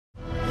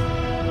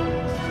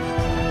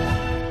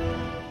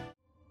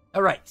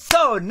Alright,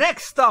 so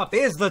next up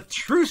is the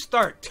true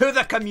start to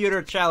the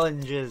commuter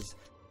challenges,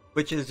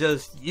 which is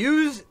just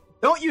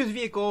don't use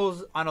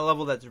vehicles on a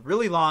level that's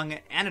really long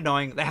and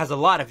annoying that has a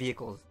lot of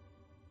vehicles.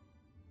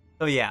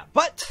 So yeah,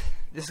 but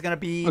this is gonna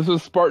be This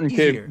is Spartan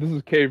easier. Cave. This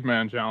is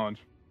Caveman challenge.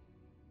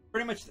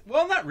 Pretty much,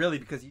 well, not really,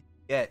 because you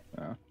get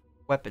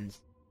weapons.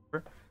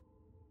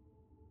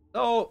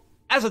 So,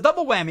 as a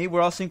double whammy,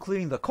 we're also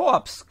including the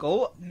co-op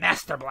Skull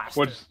Master Blaster.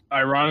 Which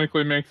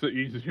ironically makes it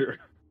easier.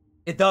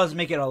 It does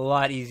make it a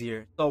lot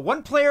easier. So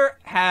one player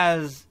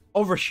has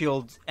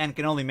overshields and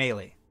can only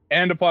melee.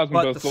 And a plasma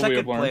But pistol, the we second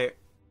have learned. player...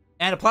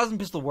 And a plasma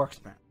pistol works,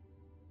 man.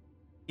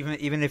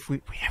 Even if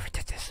we never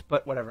did this,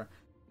 but whatever.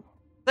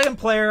 Second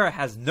player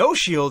has no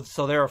shields,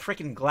 so they're a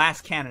freaking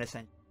glass cannon,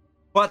 essentially.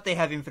 But they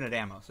have infinite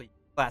ammo, so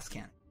glass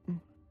cannon.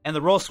 And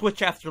the roles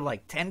switch after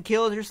like 10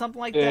 kills or something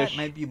like that.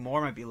 Might be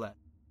more, might be less.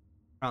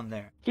 Around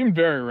there. Seemed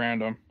very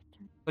random.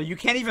 So you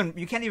can't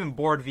even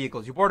board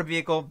vehicles. You board a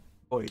vehicle,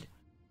 void.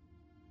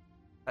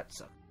 That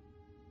sucks.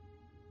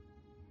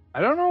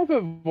 I don't know if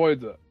it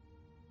voids it.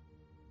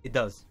 It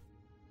does.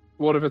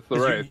 What if it's the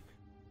raid?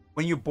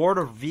 When you board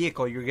a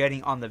vehicle, you're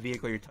getting on the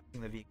vehicle, you're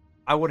touching the vehicle.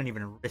 I wouldn't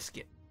even risk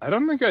it. I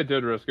don't think I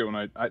did risk it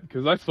when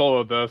because I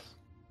soloed this.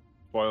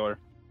 Spoiler.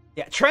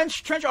 Yeah,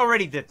 Trench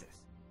already did this.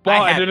 But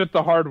I did it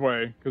the hard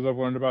way, because I've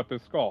learned about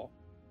this skull.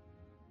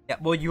 Yeah,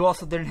 well, you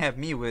also didn't have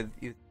me with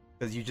you,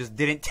 because you just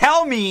didn't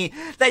tell me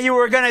that you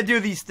were gonna do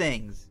these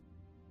things.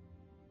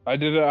 I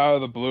did it out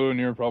of the blue, and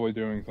you were probably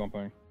doing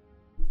something.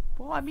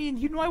 Well, I mean,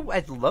 you know,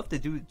 I'd love to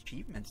do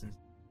achievements. And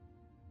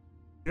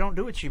we don't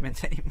do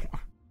achievements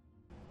anymore.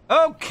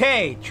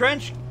 Okay,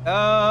 Trench,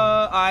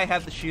 I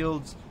have the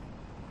shields.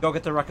 Go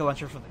get the rocket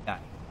launcher from the guy.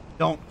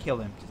 Don't kill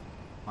him. Just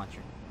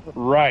launcher.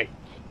 Right.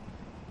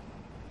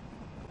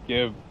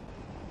 Failed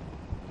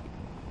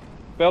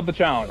the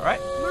challenge.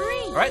 Alright.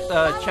 Alright,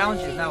 the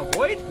challenge is now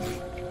void.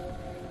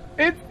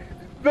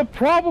 The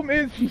problem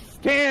is he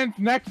stands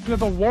next to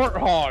the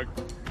warthog.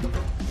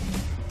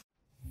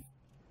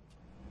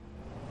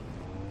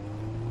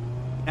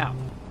 Now,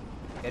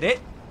 get it?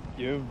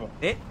 Give.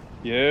 It?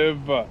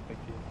 Give.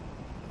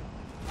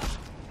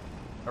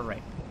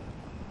 Alright.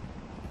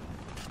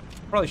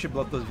 Probably should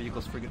blow up those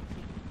vehicles for good.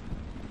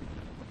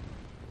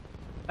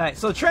 Alright,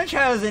 so Trench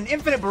has an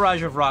infinite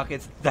barrage of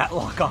rockets that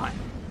lock on.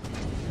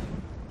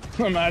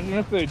 Imagine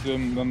if they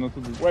didn't, then this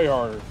would be way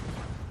harder.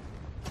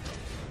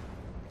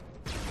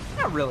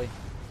 Not really.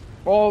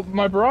 Well,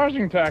 my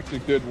barraging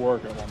tactic did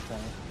work at one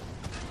point.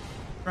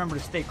 Remember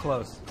to stay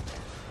close.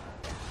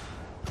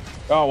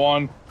 Got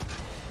one.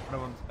 One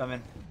of them's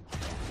coming.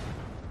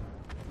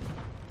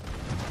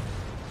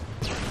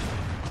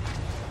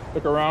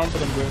 Stick around,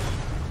 but I'm good.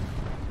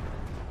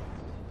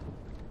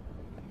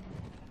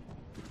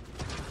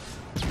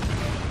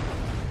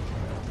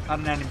 Not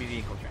an enemy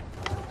vehicle,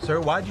 Trench. Sir,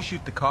 why'd you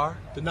shoot the car?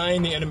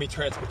 Denying the enemy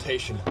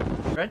transportation.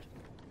 Trench?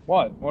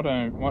 What? What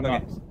Okay.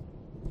 not?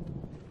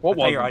 What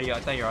was I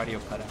thought your audio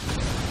cut out.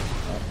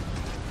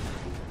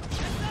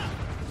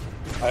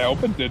 I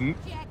hope it didn't.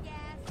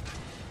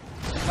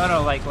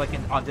 No, like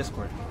on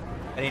Discord.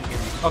 I didn't hear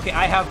you. Okay,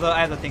 I have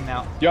the thing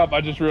now. Yup,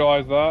 I just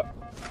realized that.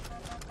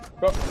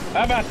 Go.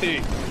 Have at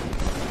thee.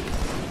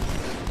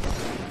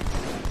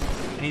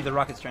 I need the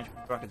rockets, Trench.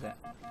 Where the rockets at?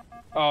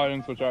 Oh, I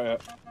didn't switch out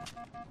yet.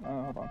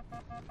 Hold on.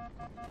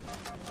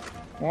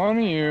 One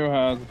of you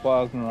has a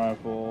plasma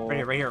rifle.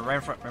 Right here, right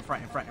in front.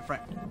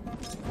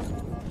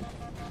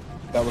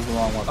 That was the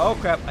wrong one. Oh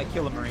crap, I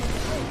killed a Marine.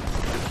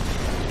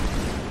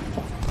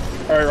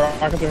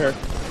 Alright, rockets are here.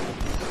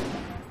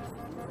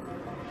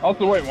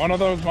 Also, wait, one of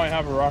those might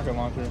have a rocket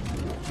launcher.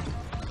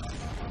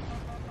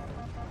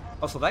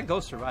 Oh, so that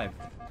ghost survived.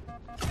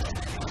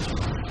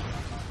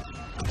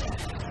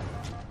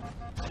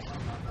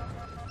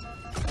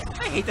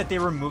 I hate that they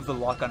removed the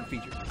lock-on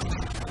feature.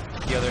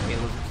 The other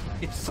Halos.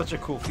 It's such a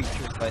cool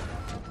feature, but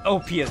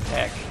OP as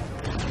heck.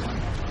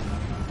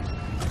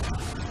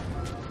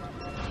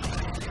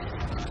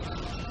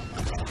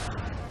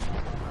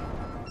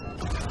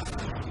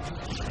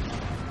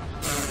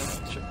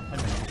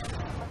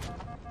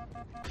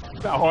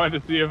 I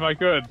wanted to see if I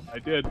could. I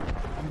did.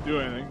 Didn't do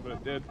anything, but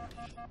it did.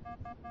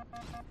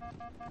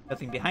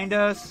 Nothing behind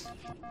us.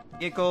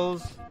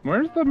 Vehicles.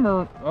 Where's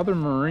the other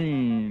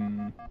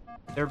Marine?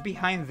 They're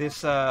behind this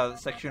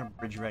section of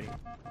bridge ready.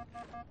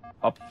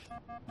 Up.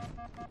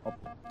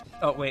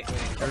 Oh wait.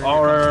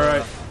 All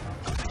right.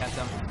 Got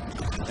them.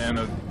 And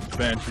a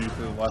Banshee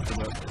to the left of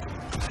it.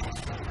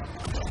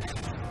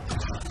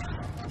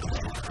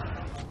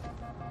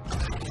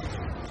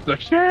 The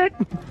shit!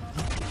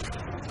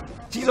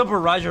 Sees a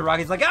barrage of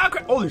rockets like, ah,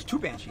 crap. Oh, there's two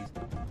Banshees.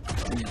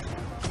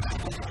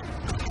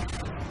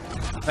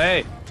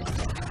 Hey!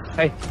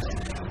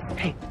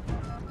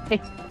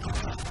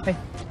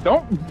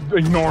 Don't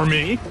ignore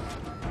me!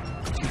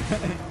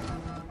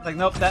 Like,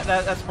 nope,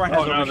 that Spartan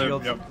has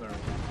overshields. Yep,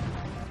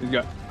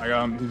 there. I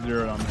got him, he's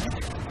zeroed on me.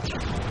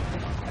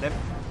 Got him.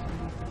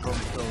 Oh,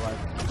 he's still alive.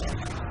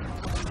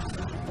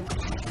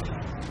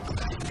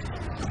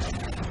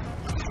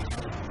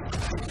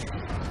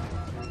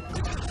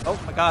 Oh,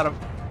 I got him.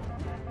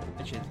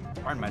 Good shit.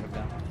 Barn might have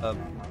done.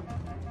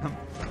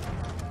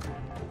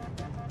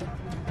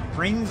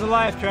 Rings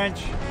alive,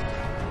 Trench.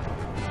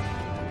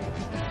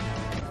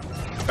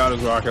 Got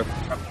his rocket.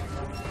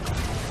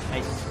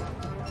 Nice.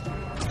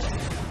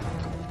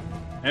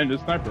 And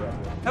his sniper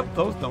rifle. Nope,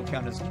 those don't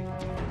count as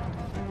kills.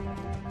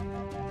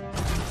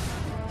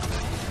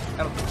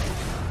 That'll do.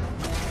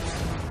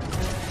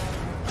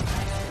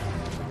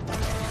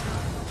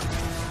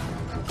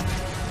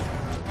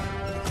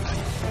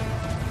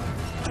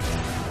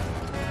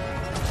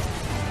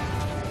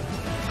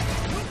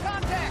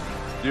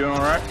 Doing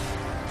alright?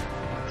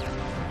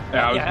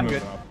 Yeah, I was I'm moving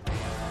good. up.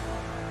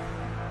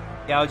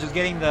 Yeah, I was just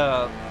getting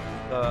the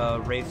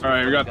race.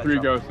 Alright, we got 3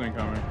 ghosts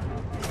incoming.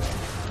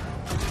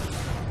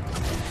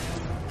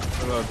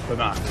 But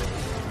not really,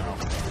 no.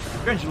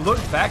 Trench, look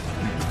back.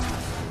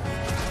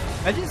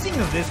 Imagine seeing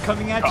this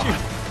coming at you.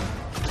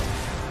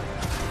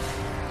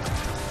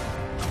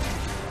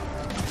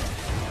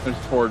 There's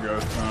 4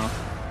 ghosts now.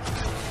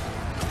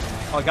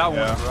 Oh, I got one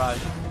Yeah. in the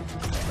garage.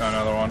 Got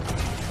another one.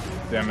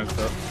 Damn it,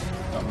 that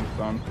one's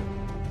done.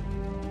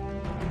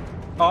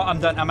 Oh, I'm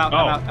done. I'm out. Oh.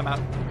 I'm out.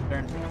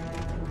 Turn.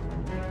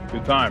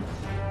 Good time.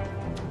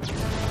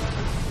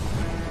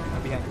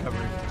 I'm behind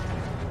cover.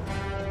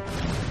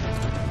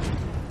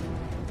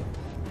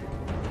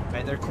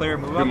 Right, they're clear.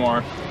 Move Two up.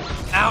 more.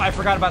 Ow, I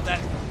forgot about that.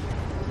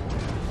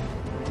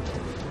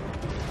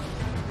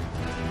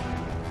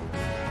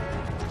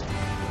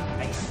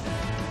 Nice.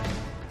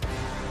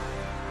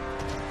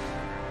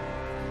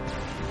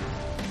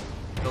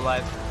 Still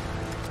alive.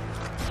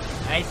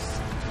 Nice.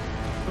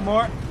 Two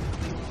more.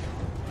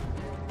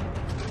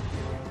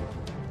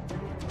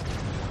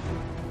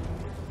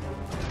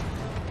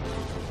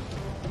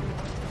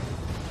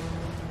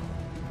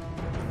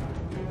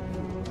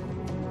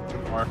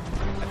 More.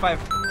 High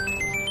five.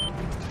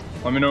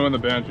 Let me know when the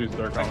banshees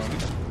start coming.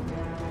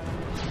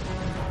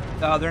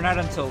 They're not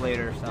until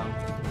later, so.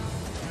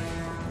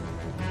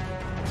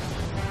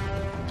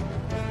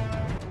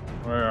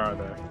 Where are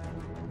they?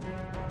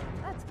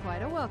 That's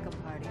quite a welcome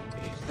party.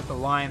 Just at the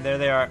line. There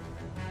they are.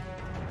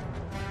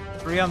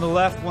 3 on the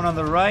left, 1 on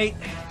the right.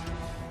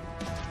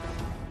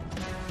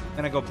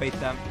 Gonna go bait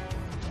them.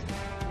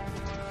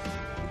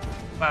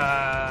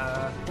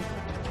 That's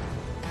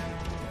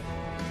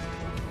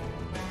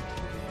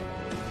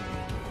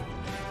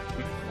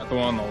the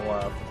one on the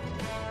left.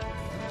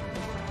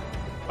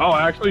 Oh,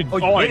 actually, Oh,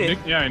 you I did it?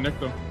 nicked, yeah, I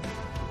nicked him.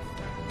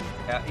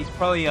 Yeah, he's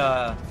probably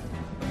a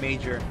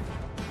major.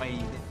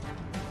 He's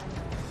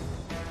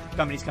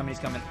coming.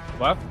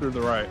 Left or the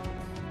right?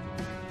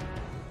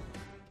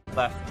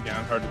 Left. Yeah,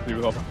 it's hard to see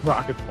with all the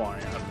rockets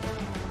flying out.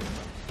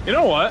 You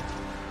know what?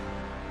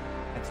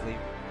 Let's leave.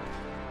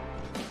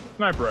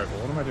 Sniper rifle,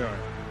 what am I doing?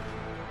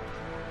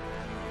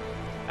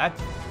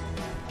 That's.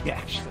 Yeah,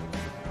 actually.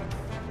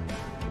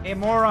 Hey,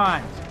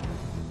 morons!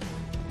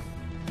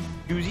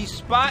 Doozy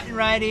spotting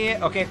right here.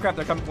 Okay, crap,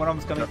 they're coming. One of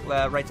them's coming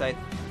right side.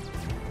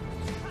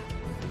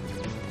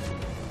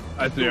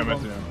 I see him, I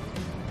see him.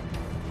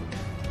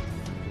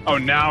 Oh,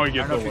 now he I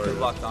gets don't know if you could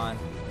alerted. lock on.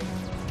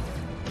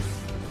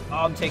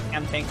 Oh, I'm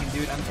tanking,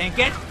 dude. I'm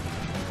tanking.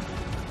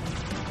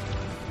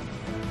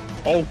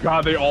 Oh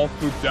god, they all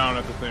swooped down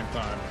at the same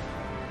time.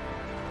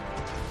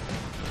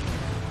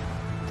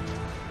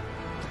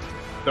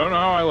 Don't know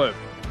how I live.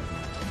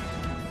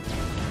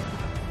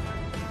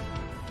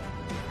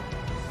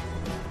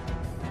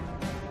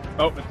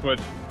 Oh, it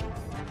switched.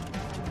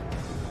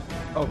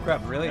 Oh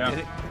crap! Really? Yeah. Did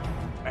it?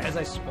 As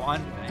I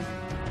spawned.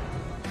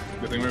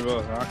 Good thing we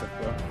built rockets,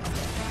 though.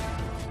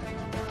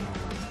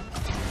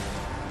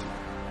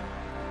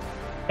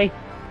 Hey,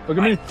 look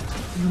at me. Look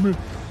at me.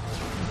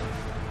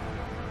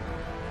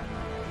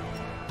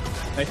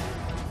 Hey.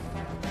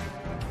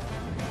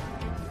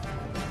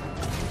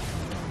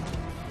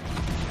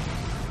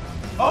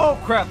 Oh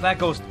crap! That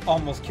ghost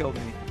almost killed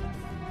me.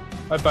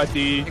 Hi,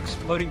 buddy.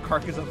 Exploding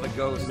carcass of the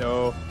ghost.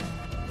 No.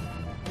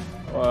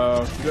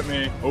 Shoot at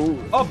me. Oh.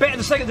 Oh,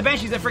 the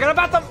banshees! I forgot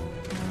about them.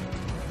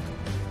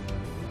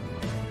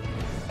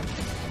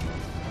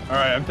 All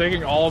right, I'm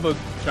taking all the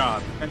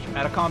shots. Trench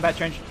out of combat.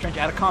 Trench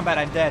out of combat.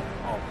 I'm dead.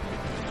 Oh.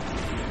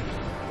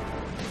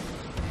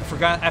 I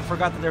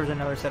forgot that there was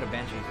another set of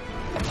banshees.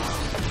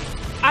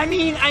 I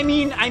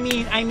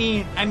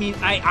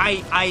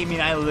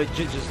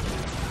legit just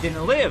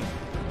didn't live.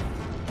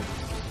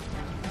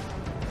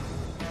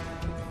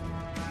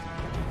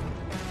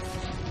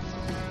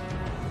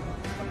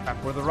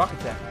 Where are the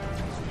rockets at?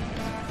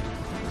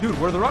 Dude,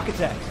 where are the rockets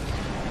at?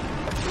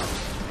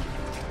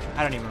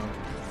 I don't even know.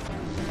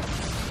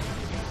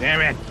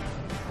 Damn it.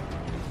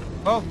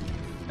 Well,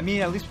 I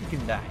mean, at least we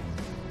can die.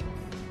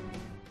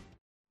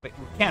 Wait,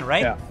 we can,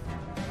 right? Yeah.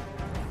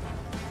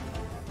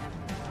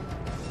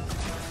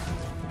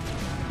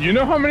 You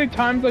know how many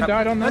times I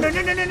died on that? No,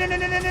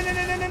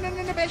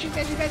 Banshee.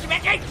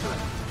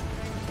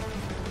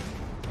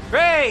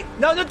 Great!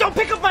 No, don't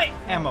pick up my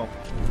ammo.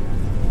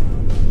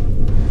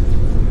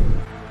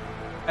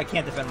 I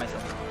can't defend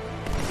myself.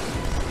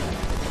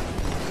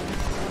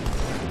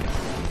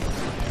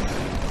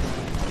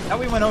 How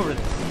we went over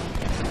this?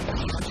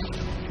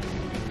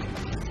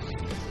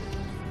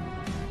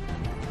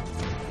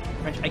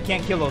 I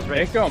can't kill those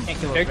rays. Take them. Can't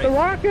kill those Take rays. the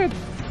rockets.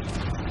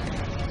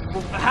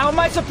 How am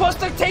I supposed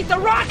to take the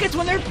rockets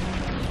when they're...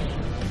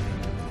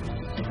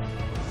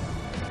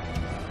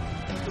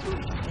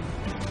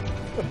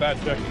 That's a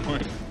bad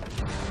checkpoint.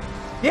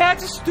 Yeah,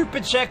 it's a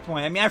stupid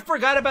checkpoint. I mean, I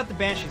forgot about the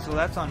Banshee, so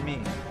that's on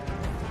me.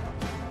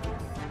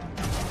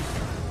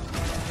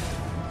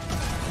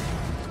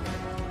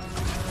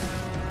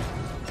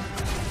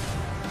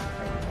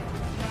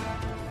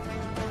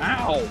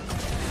 Ow!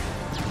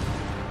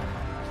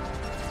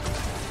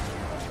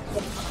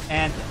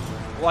 And,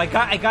 well, I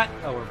got...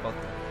 Oh, we're both...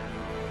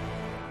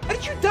 How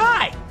did you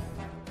die?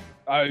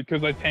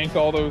 Because I tanked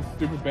all those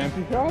stupid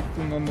Banshee shots,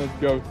 and then the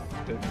ghost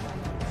did.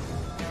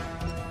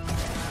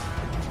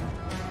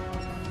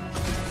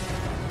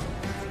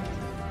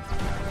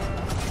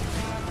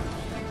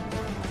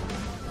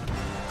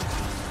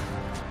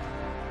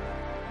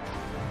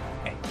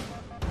 Okay.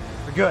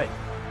 We're good.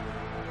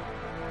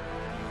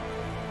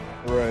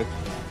 Right.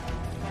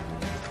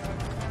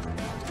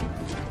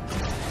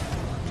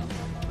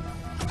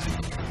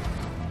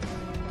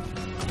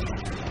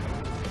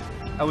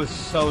 I was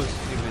so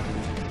stupid.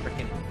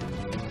 Freaking.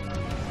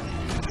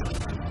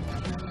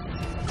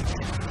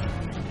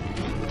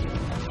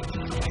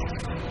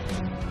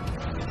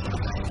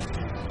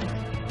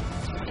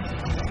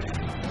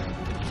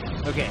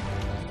 Okay.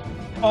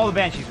 All the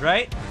Banshees,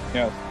 right?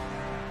 Yes.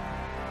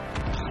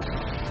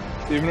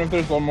 Even if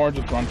there's one more,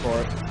 just run for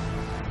it.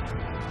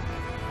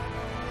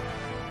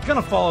 It's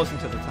gonna follow us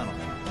into the tunnel.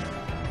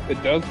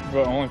 It does,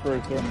 but only for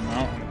a certain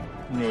amount.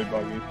 It's really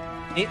buggy.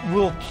 It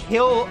will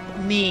kill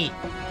me.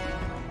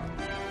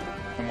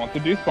 And once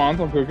it despawns,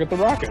 I'll go get the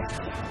rocket.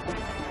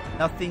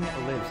 Nothing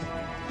lives.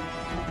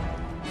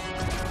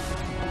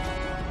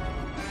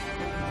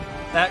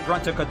 That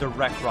grunt took a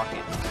direct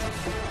rocket.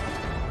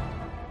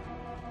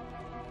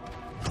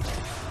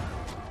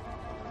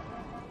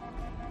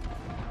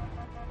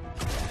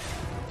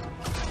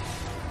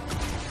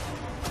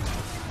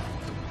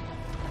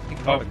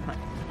 Oh.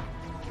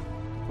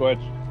 Switch.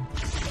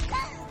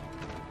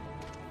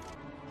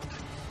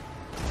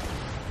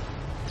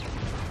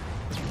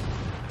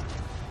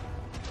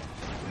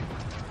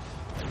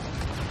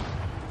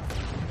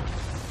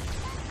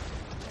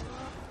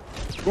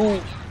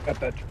 Ooh, got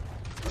that.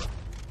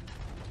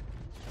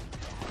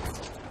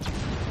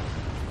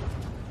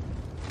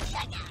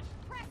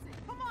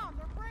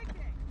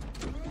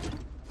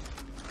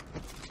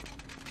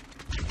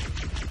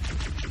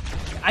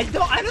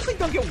 I honestly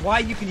don't get why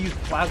you can use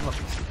plasma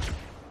pistols.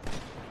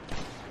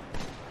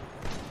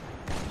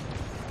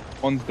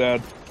 One's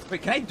dead.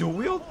 Wait, can I dual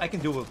wield? I can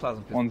dual wield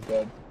plasma pistols. One's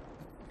dead.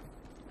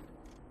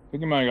 I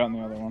think you might have gotten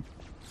the other one.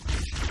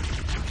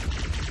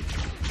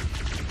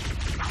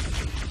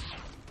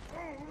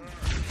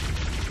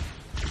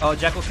 Oh,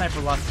 Jackal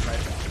Sniper lost his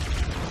rifle.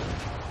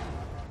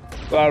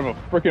 It's out of a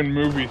freaking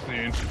movie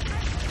scene.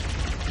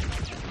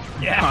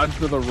 Yeah. Dodge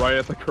to the right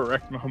at the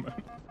correct moment.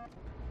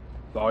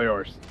 It's all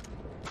yours.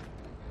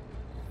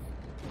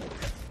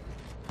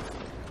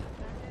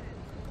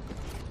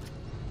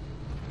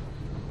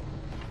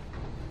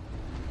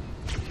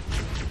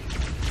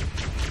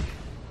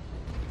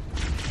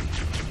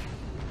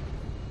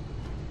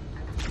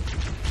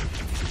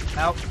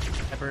 Out.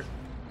 Sniper.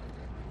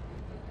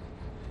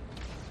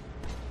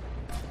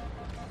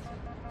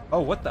 Oh,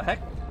 what the heck?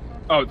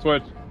 Oh, it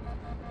switched.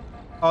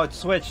 Oh, it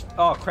switched.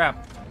 Oh,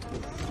 crap.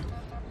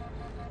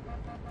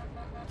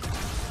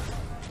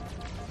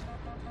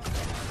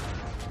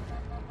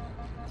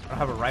 I don't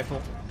have a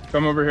rifle.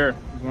 Come over here.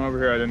 There's one over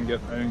here. I didn't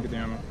get the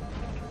ammo.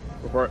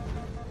 Go for it.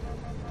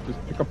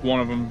 Just pick up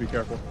one of them. Be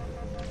careful.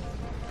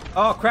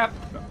 Oh, crap.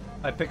 No.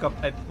 I pick up...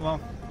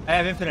 well, I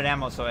have infinite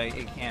ammo, so I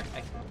can't...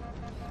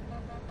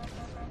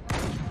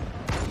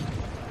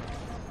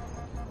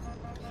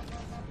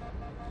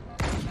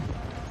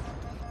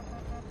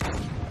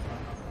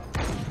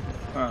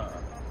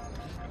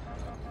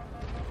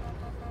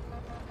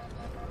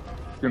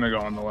 Gonna go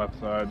on the left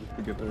side just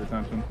to get their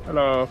attention.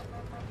 Hello.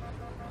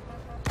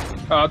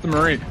 Oh, it's a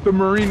Marine. The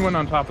Marine went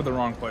on top of the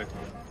wrong place.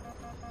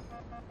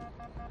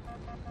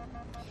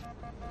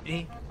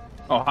 Me?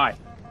 Oh, hi.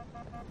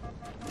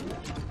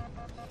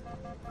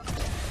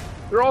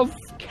 They're all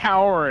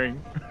cowering.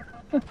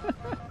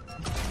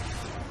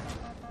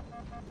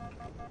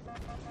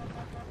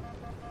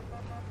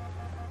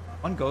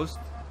 One ghost.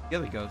 The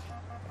other ghost.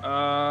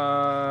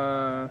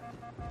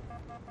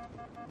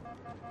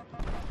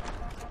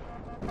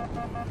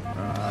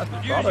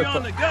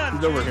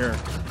 He's over here.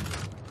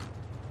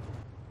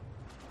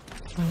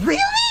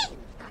 Really?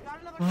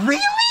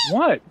 Really?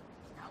 What?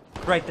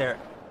 Right there.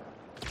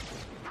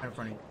 Right in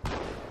front of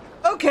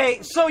you.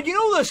 Okay, so you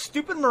know the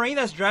stupid Marine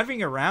that's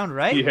driving around,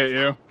 right? He hit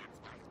you.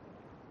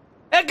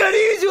 I gotta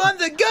use you on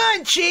the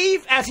gun,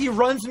 Chief! As he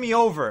runs me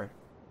over.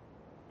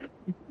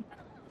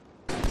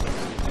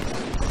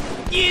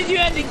 Use you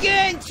on the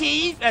gun,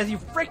 Chief! As he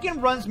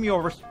freaking runs me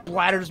over,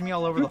 splatters me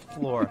all over the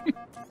floor.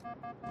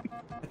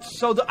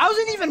 So I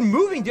wasn't even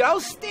moving, dude. I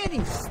was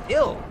standing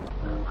still.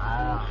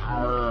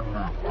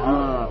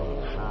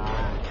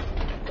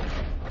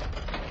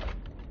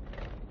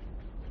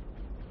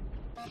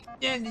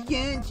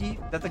 Is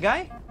that the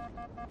guy?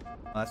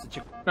 Oh, that's the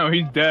chick. No,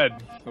 he's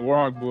dead. The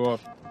warhawk blew up.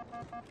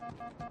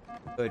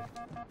 Good.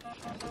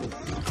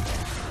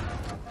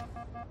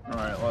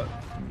 Alright, let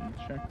me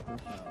check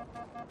this out.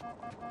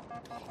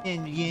 The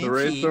The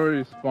wraith's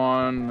already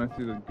spawned. I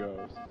see the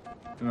ghost.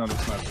 Another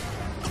sniper.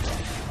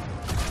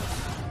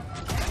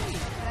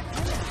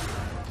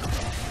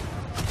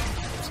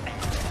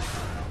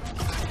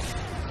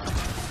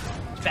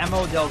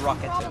 Famo del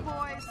Rocketo.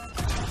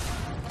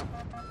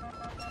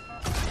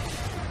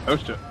 Oh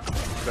shit.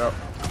 Go.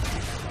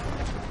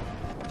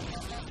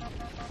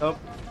 Oh,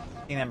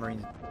 seen that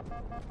Marine.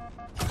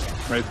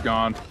 Wraith's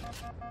gone.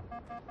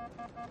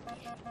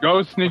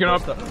 Ghost sneaking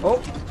up.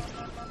 Oh,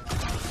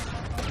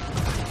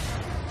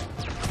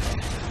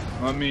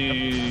 Let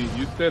me.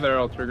 You stay there.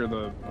 I'll trigger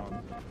the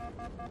bomb.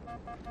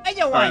 I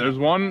know Alright, one. there's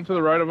one to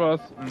the right of us,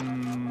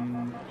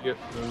 and get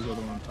those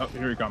other ones. Oh,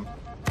 here he comes.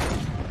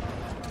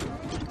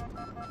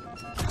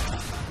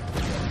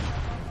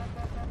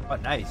 Oh,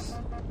 nice.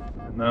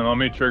 And then let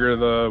me trigger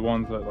the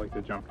ones that like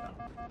to jump down.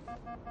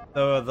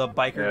 The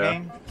biker Yeah.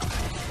 gang.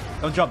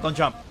 Don't jump! Don't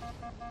jump!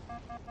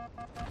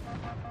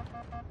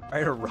 I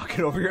heard a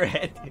rocket over your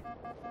head.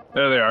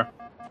 There they are.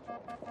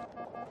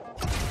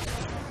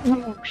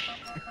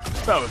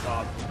 That was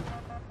awesome.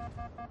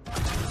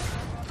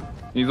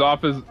 He's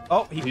off his.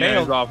 Oh, he Yeah,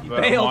 bailed. he's off. He of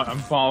it. bailed. I'm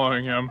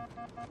following him.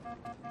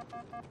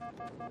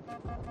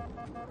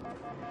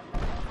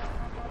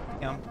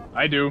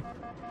 I do.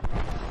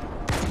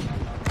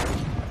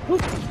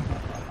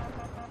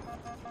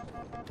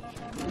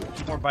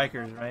 More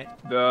bikers, right?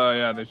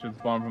 Yeah, they should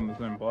spawn from the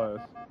same place.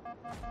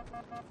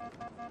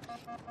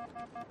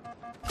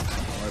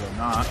 Or they're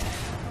not.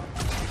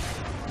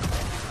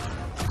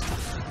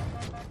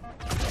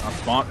 Not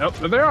spawn. Oh,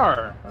 there they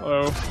are.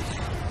 Hello.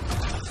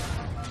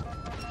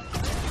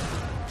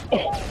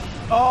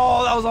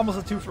 Oh, that was almost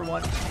a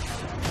 2-for-1.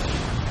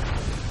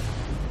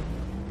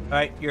 All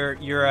right,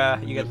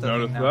 you get Just the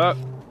noticed thing now. that.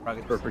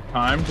 Rockets. Perfect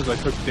time because I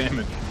took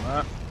damage from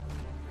that.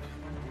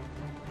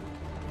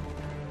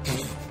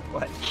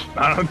 What?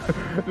 I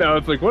don't. No,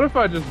 it's like, what if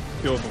I just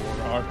killed the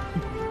warhawk?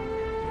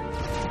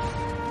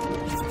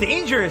 It's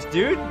dangerous,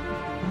 dude.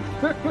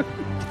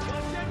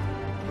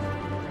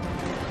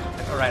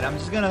 All right, I'm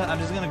just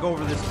gonna go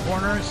over this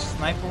corner,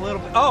 snipe a little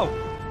bit. Oh,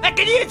 I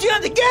can hit you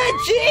on the gun,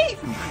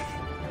 Chief.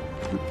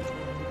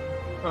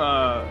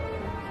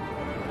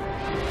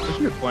 This should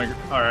be a flanker.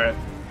 All right,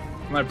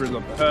 sniper's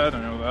up ahead.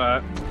 I know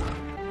that.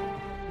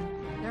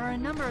 There are a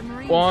number of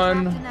Marines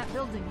One. trapped in that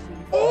building, Chief.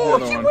 Oh,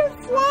 The other she one. went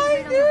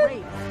flying, Concentrate on the dude.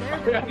 wraiths.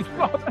 They're Yeah, I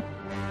saw that.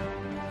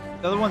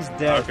 The other one's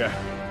dead. Okay.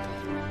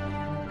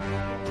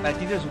 I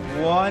think there's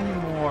one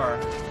more.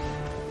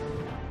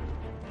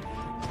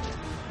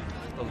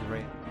 Those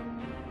right.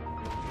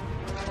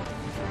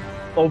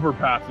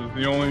 Overpasses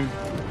the only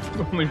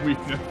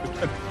weakness.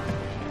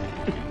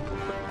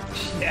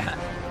 Yeah.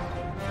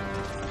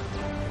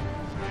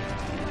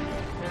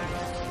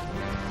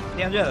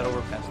 Yeah, I'm doing that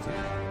overpass too.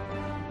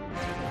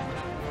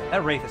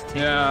 That wraith is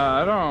taken. Yeah,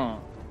 I don't.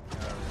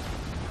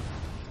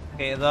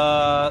 Okay,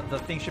 the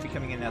thing should be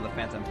coming in now. The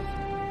phantom.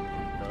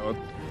 No,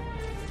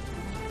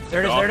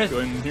 There it is. There it Go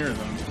is. in here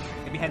then.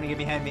 Get behind me. Get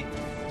behind me.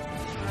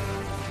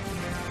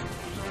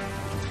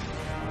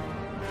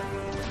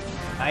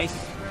 Nice.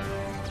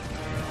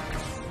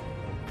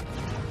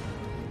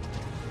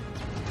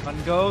 One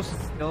ghost,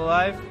 still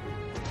alive.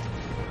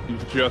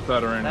 He's just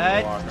out of range of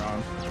That- the lock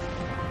on.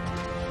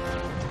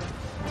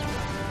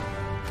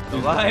 Still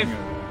He's alive. doing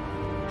it.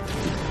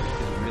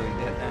 He's really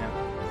dead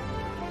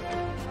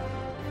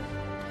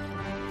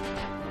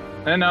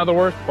now. And now the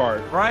worst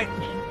part. Right.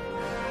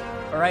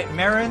 All right,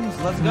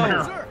 Marins, let's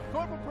go. Sir,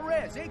 Corporal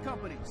Perez, A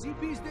Company.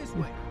 CP's this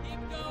way.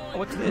 Oh,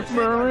 what's this?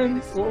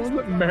 Marins? What was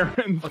it?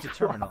 Marins? What's a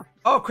terminal?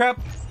 Oh crap!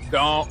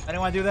 Don't. I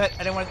didn't want to do that. I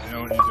didn't want to. I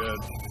know what you did.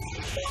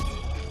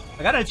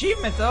 I got an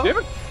achievement though. Damn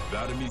it.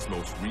 Vladim's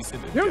most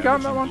recent and You haven't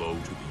gotten that damaging one?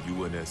 blow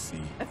to the UNSC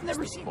I've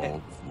never is the seen fall that.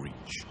 of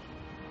Reach.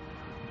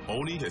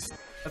 Oni has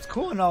That's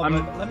cool and all, I'm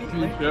but let me.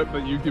 seeing shit,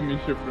 but you give me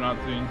shit for not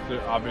seeing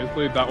shit.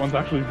 Obviously, that one's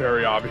actually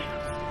very obvious.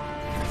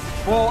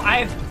 Well,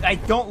 I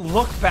don't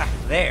look back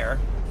there.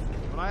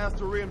 When I asked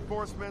for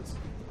reinforcements,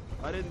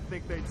 I didn't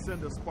think they'd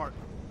send a Spartan.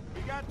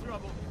 We got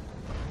trouble.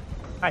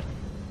 Hi.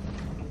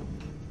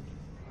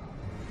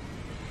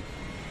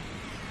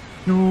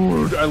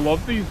 Dude, I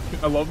love these.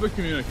 I love the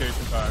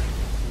communication packs.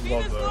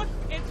 Love those.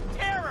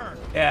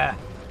 Yeah.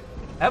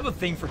 I have a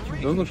thing for Those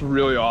communication. look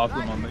really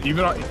awesome on the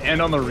even on,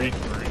 and on the Reach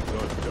Marine. So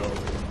it's dope.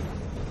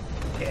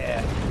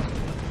 Yeah.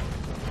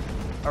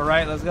 All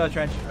right, let's go,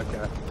 Trench.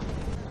 Okay.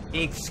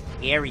 Big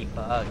scary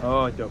bug.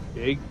 Oh, it's a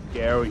big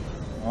Gary.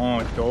 Oh,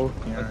 it's so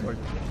scary.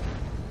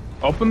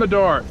 Open the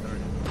door.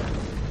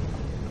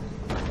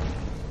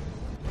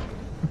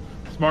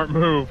 Smart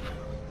move.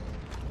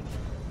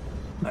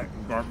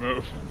 Smart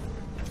move.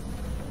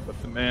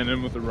 Let the man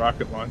in with the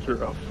rocket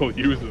launcher. Else he'll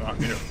use it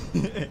on you.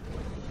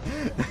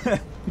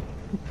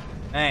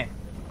 Hey.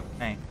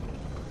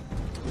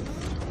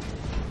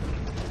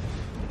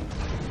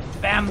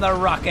 Spam the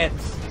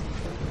rockets.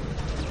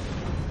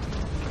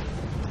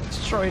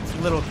 It's destroy its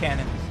little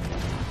cannons.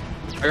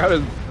 I got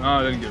his. Oh,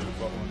 I didn't get his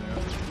butt one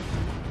yet.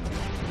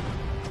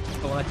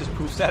 The one that just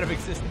poofs out of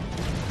existence.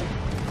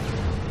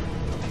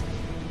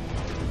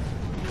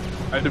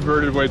 I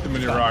diverted way too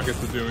many rockets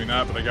to doing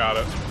that, but I got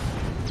it.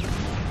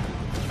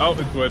 Oh,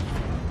 it switched.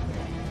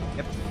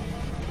 Yep.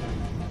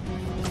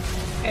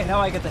 Hey, now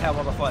I get to have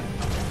all the fun.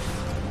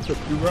 Took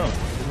 2 rounds.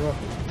 2 rounds.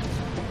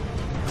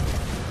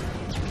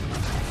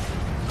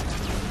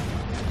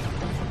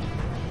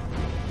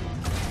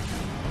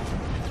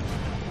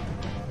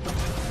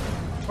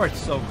 Oh, it's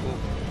so cool.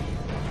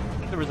 I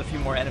think there was a few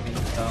more enemies,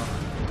 so.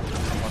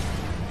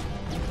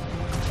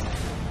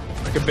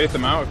 I can bait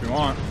them out if you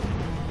want.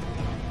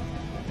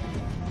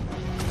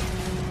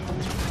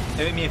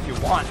 Hit me if you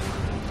want.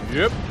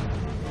 Yep.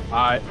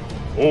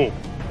 Oh.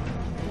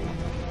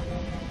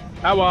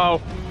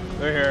 Hello.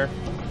 They're here.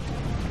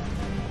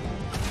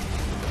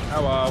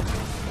 Hello.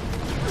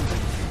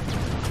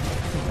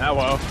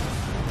 Hello.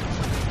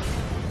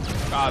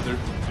 God, they're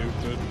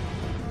stupid.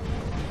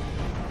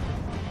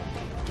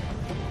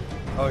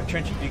 Oh,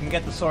 Trench, you can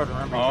get the sword,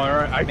 remember?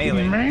 Alright, I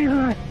melee. can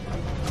melee.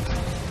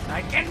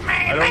 I can melee.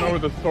 I don't know where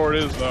the sword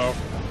is though.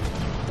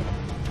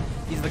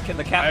 He's the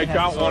captain. I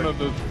got one of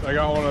the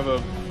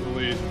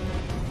elite.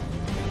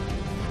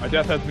 My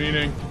death has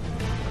meaning.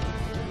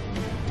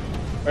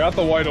 I got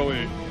the white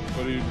elite,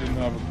 but he didn't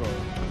have a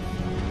sword.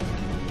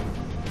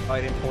 Oh,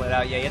 I didn't pull it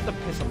out. Yeah, you have to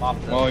piss him off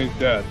though. Well, he's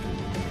dead.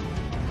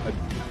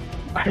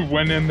 I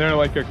went in there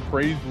like a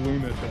crazed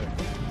lunatic.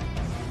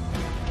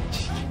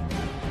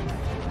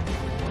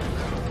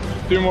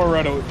 2 more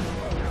red elite.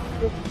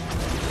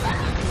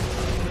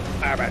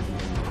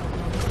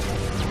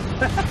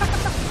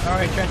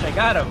 Alright, Trench, I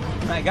got him.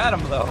 I got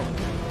him though.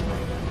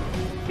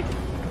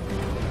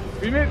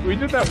 we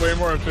did that way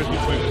more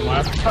efficiently than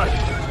last time.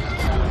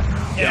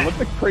 Yeah, let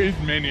the crazed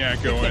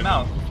maniac go in.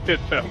 Hit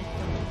him.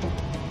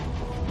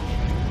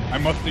 I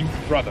must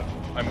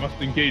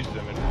engage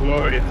them in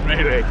glorious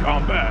melee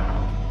combat.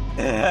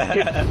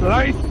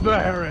 Slice the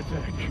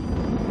heretic.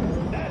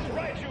 That's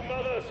right, you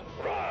mothers!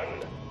 Run!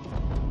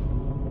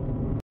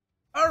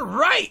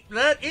 Alright,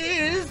 that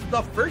is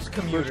the first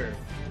commuter.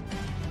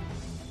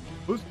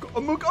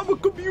 I'm a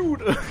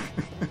commuter.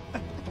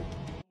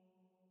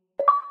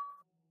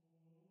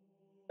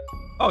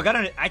 Oh,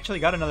 actually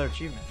got another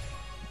achievement.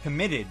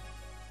 Committed.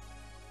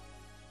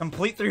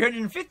 Complete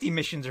 350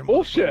 missions or more.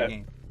 Bullshit.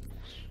 Game.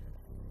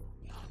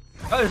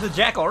 Oh, there's a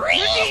jackal.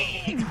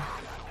 Monkey.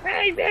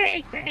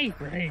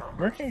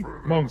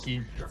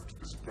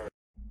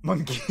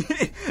 Monkey.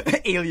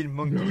 Alien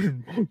monkeys.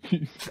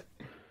 Monkeys.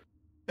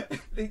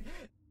 They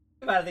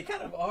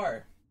kind of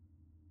are.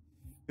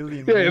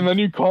 Alien Yeah, and then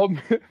you called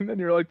me, and then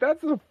you're like,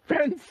 that's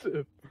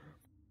offensive.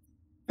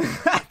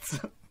 That's